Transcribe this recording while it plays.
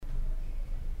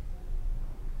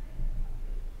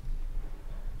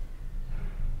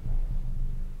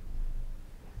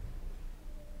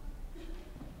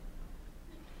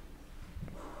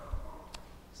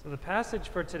So the passage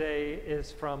for today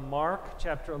is from Mark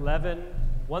chapter 11,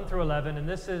 1 through 11, and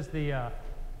this is the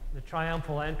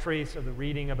triumphal entry, so the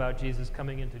reading about Jesus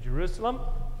coming into Jerusalem.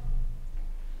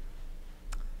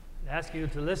 I ask you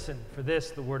to listen for this,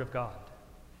 the word of God.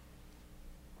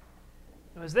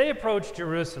 Now, as they approached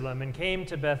Jerusalem and came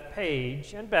to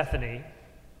Bethphage and Bethany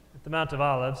at the Mount of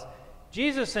Olives,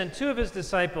 Jesus sent two of his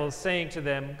disciples, saying to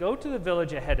them, "Go to the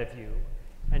village ahead of you,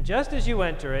 and just as you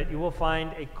enter it, you will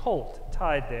find a colt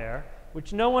tied there,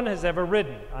 which no one has ever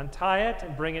ridden. Untie it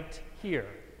and bring it here.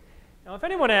 Now, if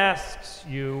anyone asks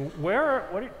you, what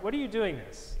are you doing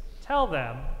this? Tell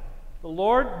them, the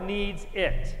Lord needs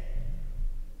it,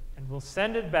 and will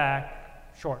send it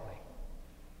back shortly."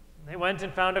 They went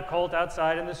and found a colt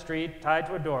outside in the street, tied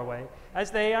to a doorway.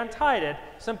 As they untied it,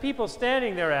 some people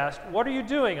standing there asked, "What are you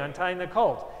doing untying the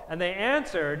colt?" And they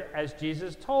answered as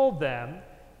Jesus told them,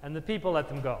 and the people let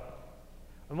them go.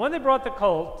 And when they brought the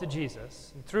colt to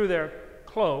Jesus and threw their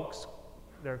cloaks,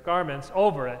 their garments,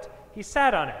 over it, he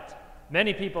sat on it.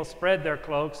 Many people spread their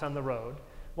cloaks on the road,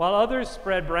 while others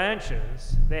spread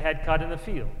branches they had cut in the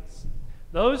fields.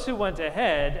 Those who went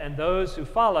ahead and those who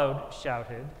followed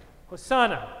shouted,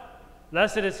 "Hosanna!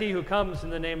 Blessed is he who comes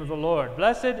in the name of the Lord.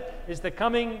 Blessed is the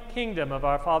coming kingdom of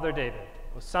our father David.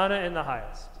 Hosanna in the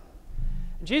highest."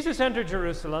 And Jesus entered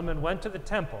Jerusalem and went to the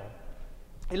temple.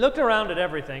 He looked around at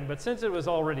everything, but since it was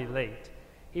already late,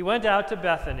 he went out to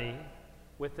Bethany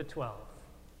with the 12.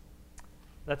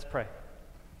 Let's pray.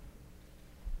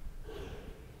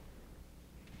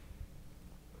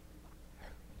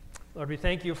 Lord, we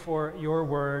thank you for your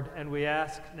word, and we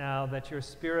ask now that your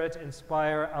Spirit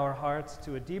inspire our hearts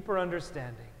to a deeper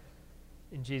understanding.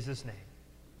 In Jesus' name,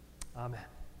 amen.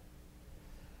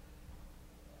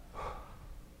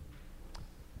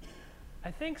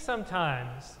 I think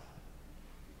sometimes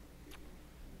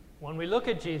when we look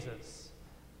at Jesus,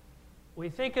 we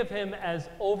think of him as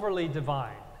overly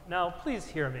divine. Now, please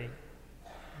hear me.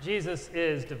 Jesus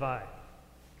is divine.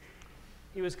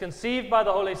 He was conceived by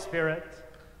the Holy Spirit.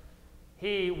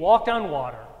 He walked on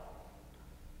water.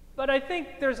 But I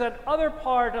think there's that other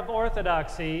part of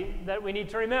orthodoxy that we need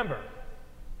to remember,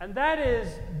 and that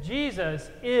is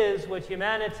Jesus is what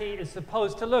humanity is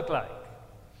supposed to look like.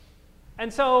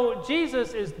 And so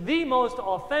Jesus is the most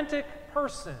authentic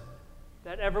person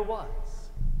that ever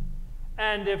was.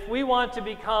 And if we want to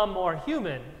become more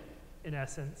human, in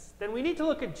essence, then we need to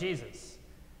look at Jesus.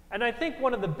 And I think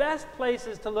one of the best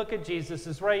places to look at Jesus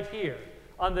is right here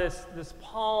on this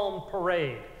Palm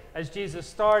Parade, as Jesus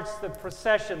starts the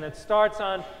procession that starts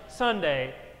on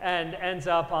Sunday and ends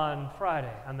up on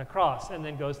Friday on the cross and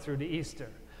then goes through to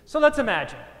Easter. So let's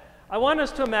imagine. I want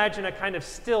us to imagine a kind of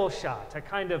still shot, a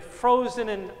kind of frozen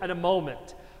in a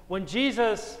moment when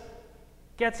Jesus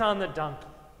gets on the donkey,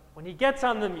 when he gets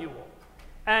on the mule,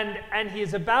 and he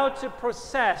is about to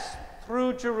process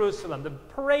through Jerusalem. The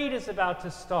parade is about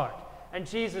to start, and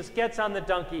Jesus gets on the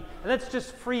donkey, and let's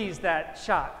just freeze that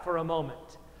shot for a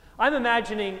moment. I'm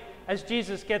imagining as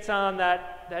Jesus gets on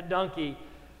that donkey,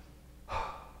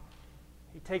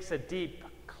 he takes a deep,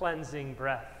 cleansing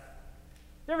breath.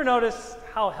 You ever notice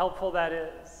how helpful that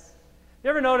is? You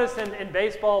ever notice in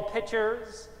baseball,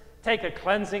 pitchers take a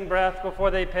cleansing breath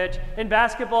before they pitch? In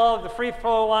basketball, the free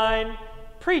throw line,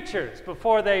 preachers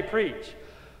before they preach.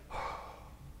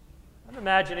 I'm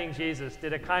imagining Jesus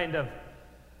did a kind of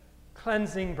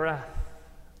cleansing breath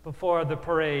before the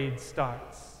parade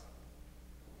starts.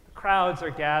 The crowds are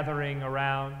gathering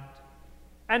around,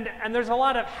 and there's a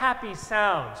lot of happy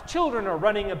sounds. Children are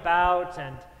running about,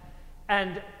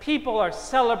 and people are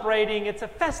celebrating. It's a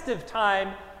festive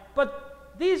time, but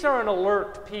these are an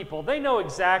alert people. They know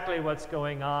exactly what's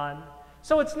going on.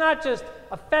 So it's not just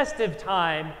a festive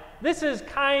time. This is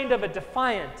kind of a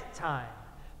defiant time,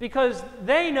 because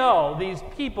they know, these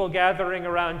people gathering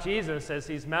around Jesus as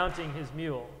he's mounting his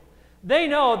mule, they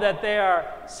know that they are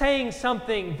saying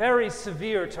something very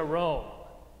severe to Rome,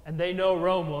 and they know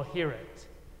Rome will hear it.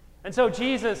 And so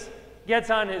Jesus gets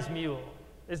on his mule,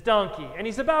 his donkey, and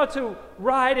he's about to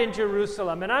ride in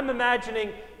Jerusalem. And I'm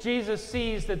imagining Jesus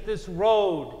sees that this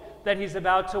road that he's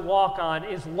about to walk on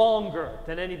is longer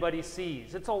than anybody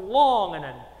sees. It's a long and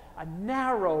a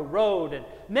narrow road, and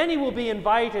many will be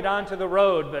invited onto the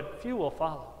road, but few will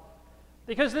follow,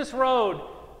 because this road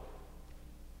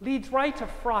leads right to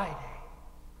Friday.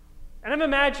 And I'm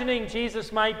imagining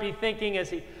Jesus might be thinking as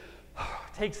he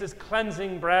takes his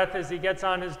cleansing breath as he gets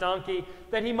on his donkey,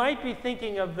 that he might be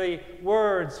thinking of the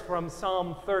words from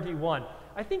Psalm 31.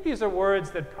 I think these are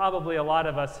words that probably a lot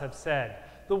of us have said.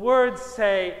 The words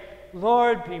say,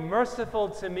 "Lord, be merciful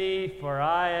to me, for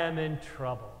I am in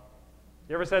trouble."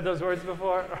 You ever said those words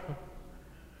before?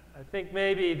 I think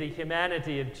maybe the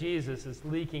humanity of Jesus is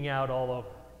leaking out all over.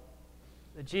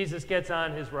 That Jesus gets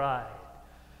on his ride.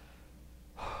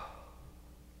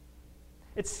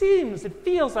 It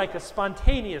feels like a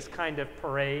spontaneous kind of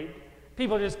parade.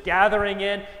 People just gathering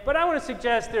in. But I want to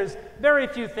suggest there's very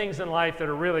few things in life that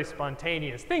are really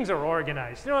spontaneous. Things are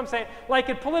organized. You know what I'm saying? Like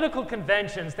at political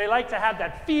conventions, they like to have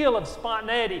that feel of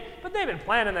spontaneity. But they've been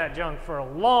planning that junk for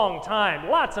a long time.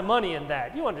 Lots of money in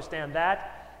that. You understand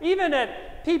that? Even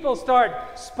at people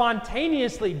start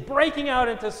spontaneously breaking out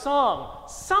into song.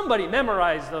 Somebody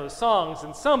memorized those songs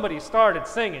and somebody started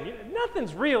singing.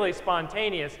 Nothing's really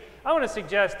spontaneous. I want to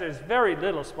suggest there's very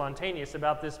little spontaneous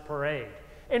about this parade.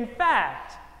 In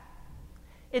fact,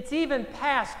 it's even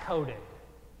pass-coded.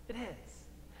 It is.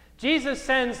 Jesus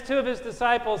sends two of his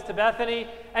disciples to Bethany,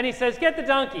 and he says, get the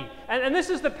donkey. And this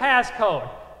is the passcode.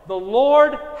 The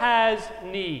Lord has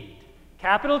need.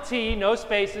 Capital T, no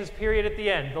spaces, period at the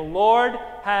end. The Lord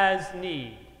has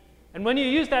need. And when you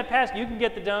use that pass, you can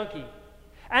get the donkey.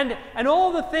 And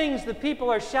all the things the people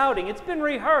are shouting, it's been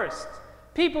rehearsed.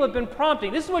 People have been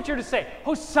prompting. This is what you're to say.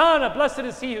 Hosanna, blessed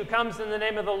is he who comes in the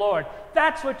name of the Lord.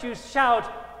 That's what you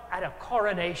shout at a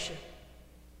coronation.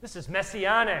 This is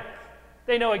messianic.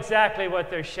 They know exactly what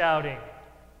they're shouting.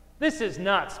 This is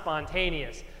not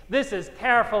spontaneous. This is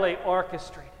carefully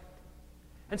orchestrated.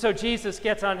 And so Jesus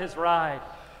gets on his ride.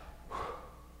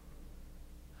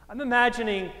 I'm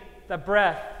imagining the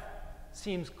breath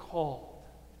seems cold.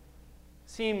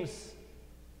 Seems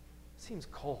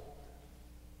cold.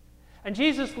 And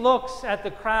Jesus looks at the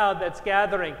crowd that's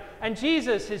gathering, and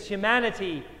Jesus, his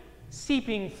humanity,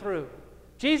 seeping through.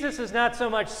 Jesus is not so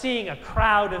much seeing a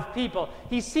crowd of people.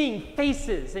 He's seeing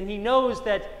faces, and he knows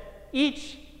that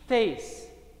each face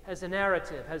has a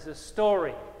narrative, has a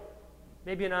story,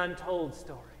 maybe an untold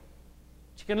story.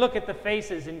 You can look at the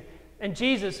faces, and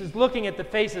Jesus is looking at the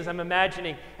faces, I'm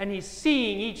imagining, and he's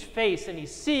seeing each face, and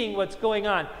he's seeing what's going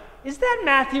on. Is that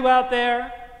Matthew out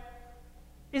there?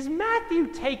 Is Matthew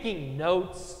taking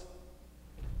notes?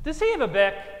 Does he have a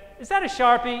Bic? Is that a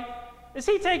Sharpie? Is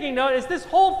he taking notes? Is this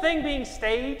whole thing being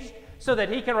staged so that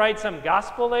he can write some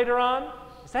gospel later on?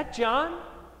 Is that John?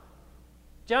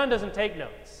 John doesn't take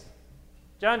notes.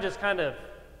 John just kind of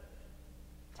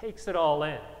takes it all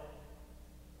in.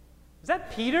 Is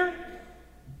that Peter?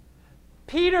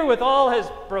 Peter, with all his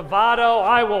bravado,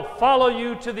 I will follow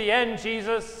you to the end,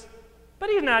 Jesus. But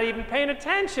he's not even paying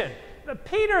attention.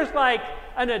 Peter's like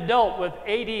an adult with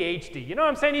ADHD. You know what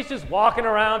I'm saying? He's just walking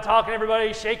around, talking to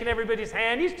everybody, shaking everybody's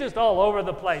hand. He's just all over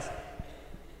the place.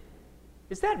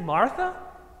 Is that Martha?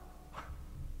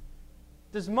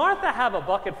 Does Martha have a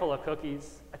bucket full of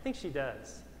cookies? I think she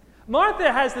does.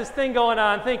 Martha has this thing going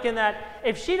on, thinking that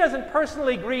if she doesn't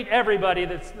personally greet everybody,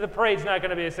 the parade's not going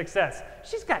to be a success.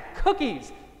 She's got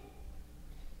cookies.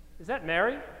 Is that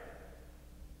Mary?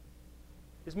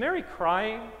 Is Mary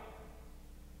crying?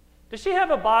 Does she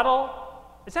have a bottle?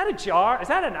 Is that a jar? Is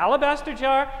that an alabaster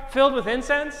jar filled with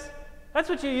incense? That's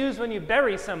what you use when you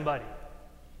bury somebody.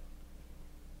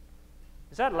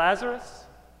 Is that Lazarus?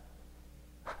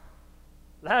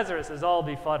 Lazarus is all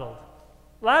befuddled.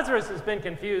 Lazarus has been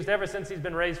confused ever since he's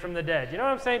been raised from the dead. You know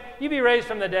what I'm saying? You be raised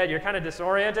from the dead, you're kind of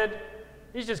disoriented.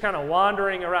 He's just kind of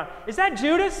wandering around. Is that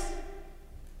Judas?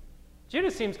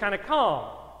 Judas seems kind of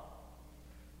calm.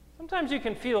 Sometimes you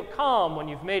can feel calm when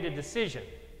you've made a decision,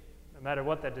 no matter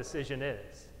what that decision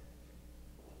is.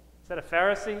 Is that a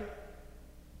Pharisee?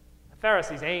 A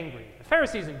Pharisee's angry. The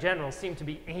Pharisees in general seem to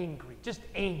be angry, just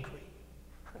angry.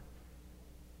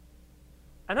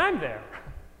 And I'm there.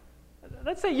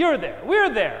 Let's say you're there.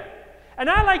 We're there. And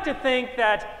I like to think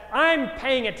that I'm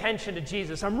paying attention to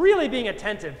Jesus. I'm really being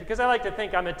attentive because I like to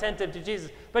think I'm attentive to Jesus.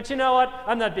 But you know what?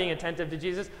 I'm not being attentive to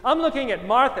Jesus. I'm looking at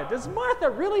Martha. Does Martha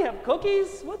really have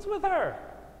cookies? What's with her?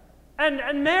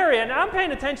 And Mary, and I'm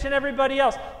paying attention to everybody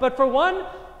else. But for one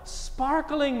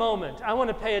sparkling moment, I want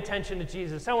to pay attention to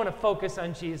Jesus. I want to focus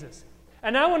on Jesus.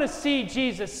 And I want to see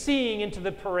Jesus seeing into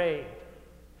the parade.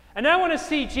 And I want to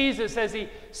see Jesus as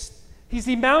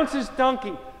he mounts his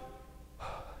donkey.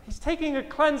 He's taking a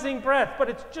cleansing breath, but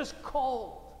it's just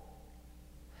cold.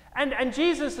 And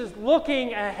Jesus is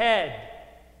looking ahead.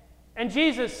 And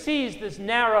Jesus sees this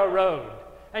narrow road.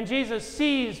 And Jesus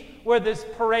sees where this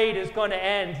parade is going to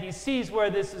end. He sees where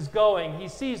this is going. He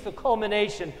sees the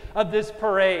culmination of this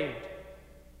parade.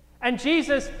 And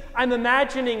Jesus, I'm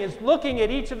imagining, is looking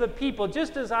at each of the people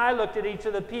just as I looked at each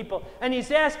of the people. And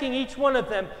he's asking each one of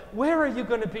them, where are you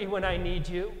going to be when I need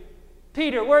you?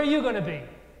 Peter, where are you going to be?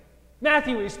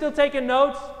 Matthew, are you still taking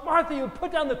notes? Martha, you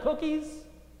put down the cookies?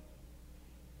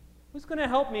 Who's going to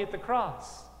help me at the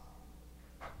cross?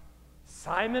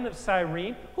 Simon of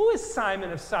Cyrene? Who is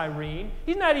Simon of Cyrene?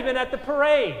 He's not even at the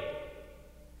parade.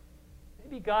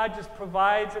 Maybe God just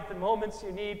provides at the moments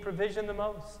you need provision the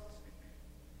most.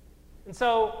 And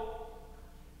so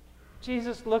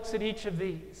Jesus looks at each of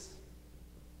these,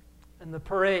 and the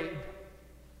parade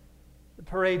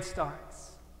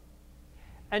starts.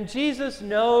 And Jesus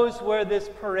knows where this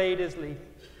parade is leading.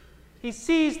 He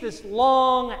sees this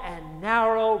long and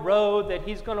narrow road that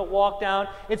he's going to walk down.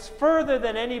 It's further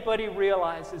than anybody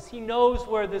realizes. He knows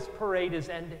where this parade is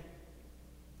ending.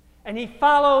 And he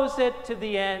follows it to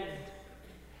the end.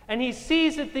 And he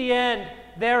sees at the end,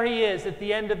 there he is at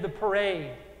the end of the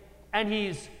parade. And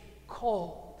he's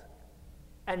cold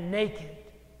and naked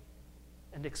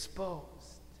and exposed.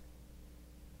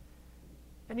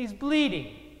 And he's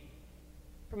bleeding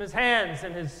from his hands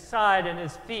and his side and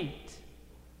his feet.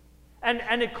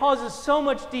 And it causes so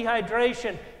much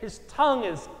dehydration, his tongue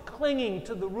is clinging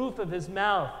to the roof of his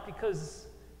mouth because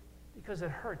it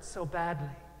hurts so badly.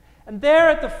 And there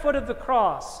at the foot of the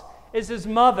cross is his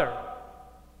mother.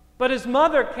 But his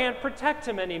mother can't protect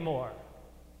him anymore.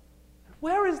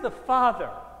 Where is the Father?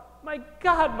 My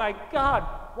God,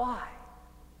 why?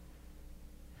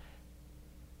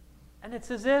 And it's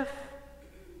as if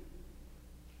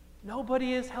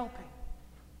nobody is helping.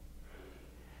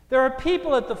 There are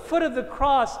people at the foot of the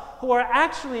cross who are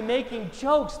actually making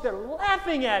jokes. They're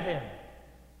laughing at him.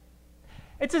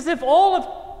 It's as if all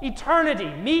of eternity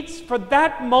meets for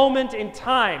that moment in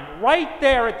time, right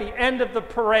there at the end of the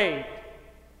parade.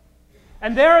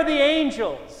 And there are the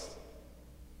angels,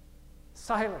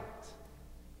 silent.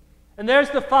 And there's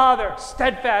the Father,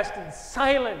 steadfast and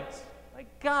silent. My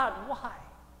God, why?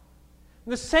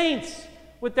 And the saints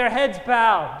with their heads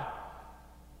bowed.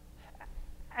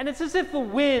 And it's as if the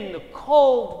wind, the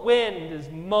cold wind, is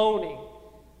moaning.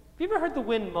 Have you ever heard the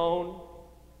wind moan?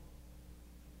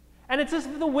 And it's as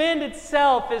if the wind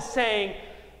itself is saying,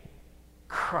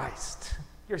 Christ,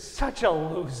 you're such a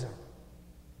loser.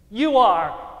 You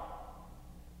are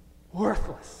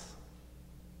worthless.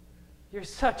 You're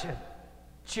such a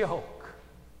joke.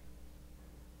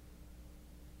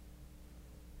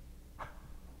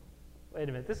 Wait a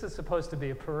minute, this is supposed to be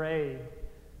a parade.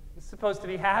 It's supposed to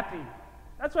be happy.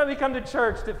 That's why we come to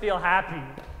church, to feel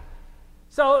happy.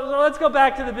 So let's go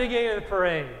back to the beginning of the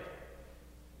parade.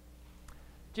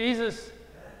 Jesus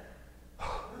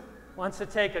wants to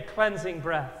take a cleansing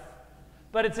breath,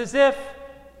 but it's as if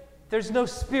there's no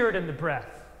spirit in the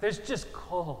breath. There's just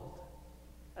cold,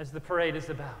 as the parade is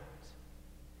about.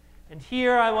 And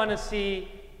here I want to see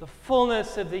the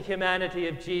fullness of the humanity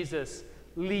of Jesus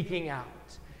leaking out.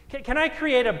 Can I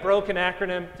create a broken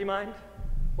acronym? Do you mind?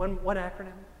 One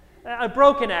acronym? A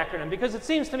broken acronym, because it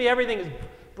seems to me everything is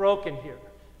broken here.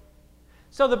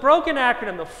 So the broken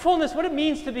acronym, the fullness, what it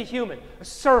means to be human, a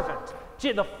servant.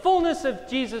 The fullness of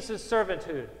Jesus'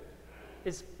 servanthood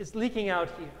is leaking out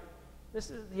here.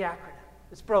 This is the acronym.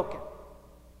 It's broken.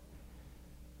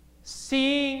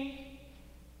 Seeing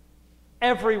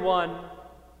everyone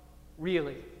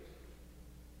really.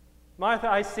 Martha,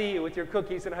 I see you with your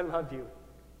cookies and I love you.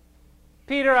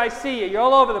 Peter, I see you. You're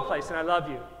all over the place and I love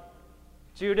you.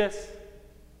 Judas,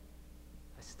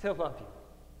 I still love you.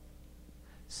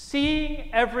 Seeing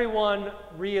everyone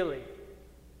really.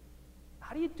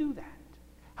 How do you do that?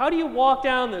 How do you walk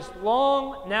down this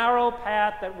long, narrow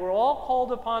path that we're all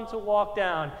called upon to walk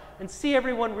down and see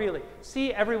everyone really?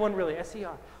 See everyone really,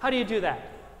 S-E-R. How do you do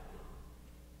that?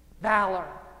 Valor.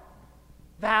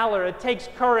 Valor. It takes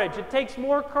courage. It takes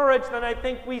more courage than I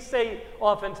think we say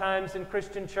oftentimes in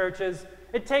Christian churches.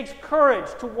 It takes courage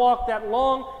to walk that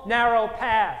long, narrow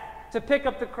path, to pick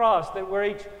up the cross that we're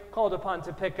each called upon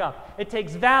to pick up. It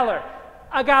takes valor,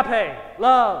 agape,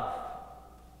 love.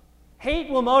 Hate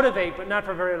will motivate, but not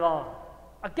for very long.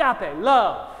 Agape,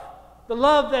 love. The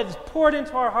love that is poured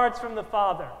into our hearts from the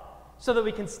Father so that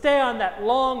we can stay on that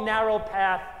long, narrow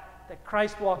path that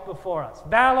Christ walked before us.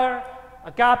 Valor,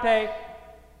 agape,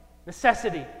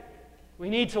 necessity. We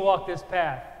need to walk this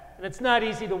path, and it's not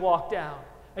easy to walk down.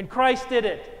 And Christ did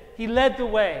it. He led the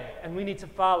way, and we need to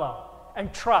follow.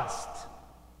 And trust.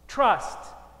 Trust.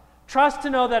 Trust to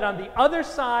know that on the other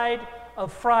side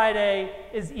of Friday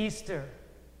is Easter,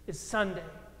 is Sunday,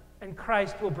 and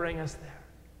Christ will bring us there.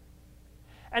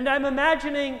 And I'm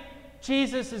imagining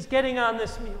Jesus is getting on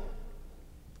this mule,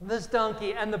 this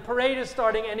donkey, and the parade is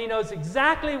starting, and he knows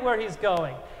exactly where he's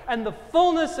going. And the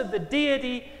fullness of the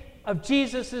deity of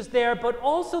Jesus is there, but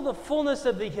also the fullness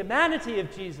of the humanity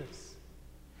of Jesus.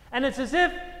 And it's as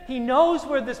if he knows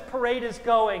where this parade is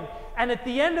going, and at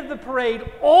the end of the parade,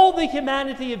 all the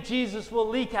humanity of Jesus will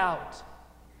leak out.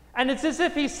 And it's as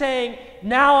if he's saying,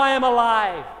 now I am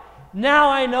alive. Now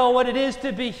I know what it is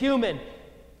to be human.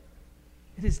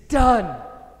 It is done.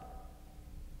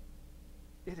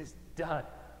 It is done.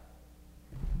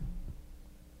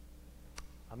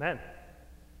 Amen.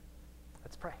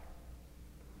 Let's pray.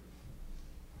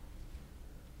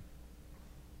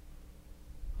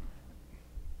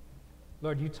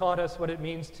 Lord, you taught us what it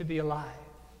means to be alive.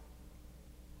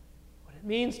 What it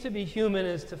means to be human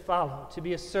is to follow, to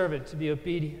be a servant, to be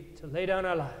obedient, to lay down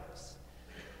our lives.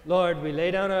 Lord, we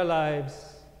lay down our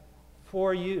lives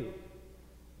for you.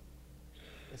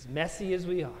 As messy as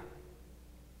we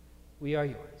are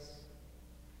yours.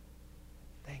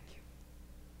 Thank you.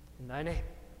 In thy name.